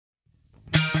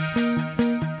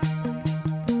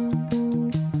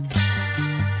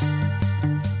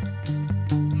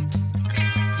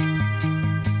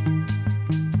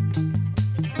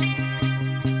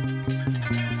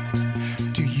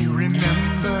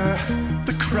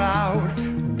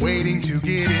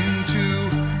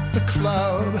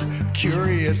club,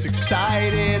 curious,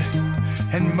 excited,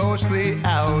 and mostly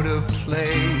out of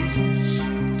place.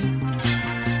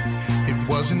 It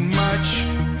wasn't much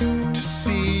to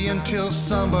see until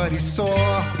somebody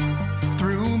saw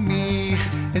through me,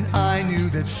 and I knew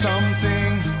that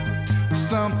something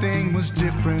was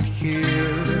different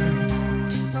here.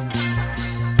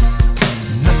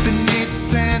 Nothing made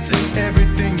sense and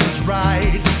everything was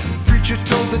right. Preacher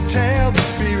told the tale, the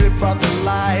spirit brought the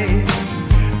light.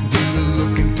 We were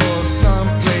looking for some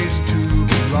place to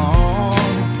belong.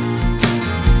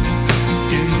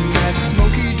 In that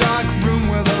smoky dark room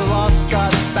where the lost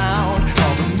got found,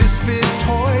 all the misfit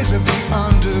toys of the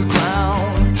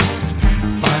underground.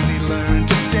 Finally learned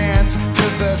to dance to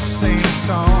the same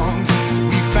song.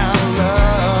 We found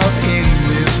love in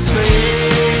this place.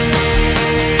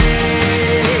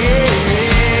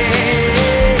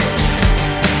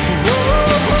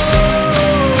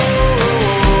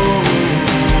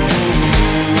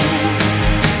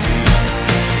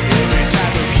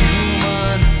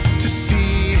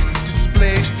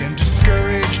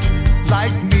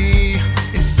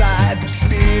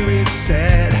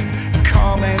 Said,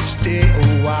 come and stay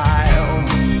a while.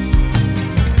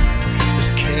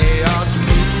 As chaos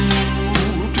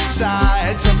moved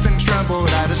aside, something trembled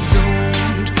I'd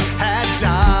assumed had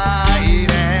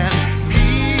died, and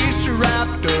peace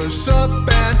wrapped us up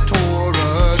and tore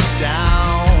us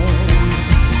down.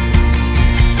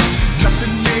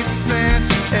 Nothing made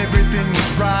sense, everything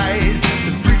was right.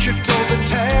 The preacher told the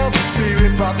tale, the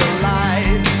spirit brought the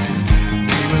light.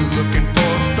 We were looking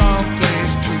for some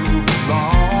place to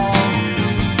belong.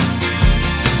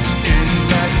 In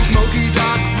that smoky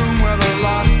dark room where the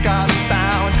lost got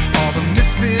found, all the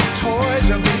misfit toys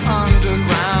of the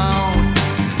underground.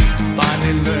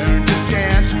 Finally learned to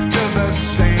dance to the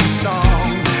same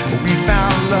song. We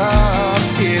found love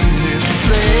in this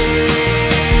place.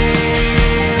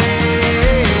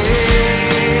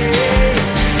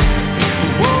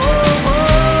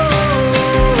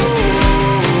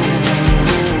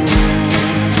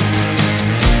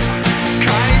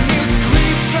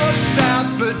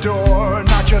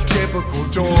 Your typical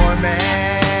doorman.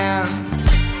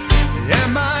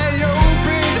 Am I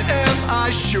open? Am I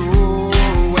sure?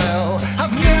 Well,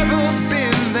 I've never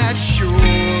been that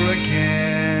sure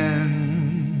again.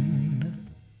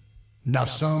 Now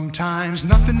sometimes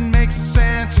nothing makes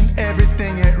sense and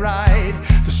everything ain't right.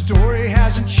 The story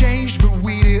hasn't changed, but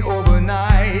we did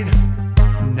overnight.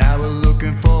 Now we're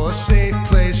looking for a safe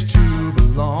place to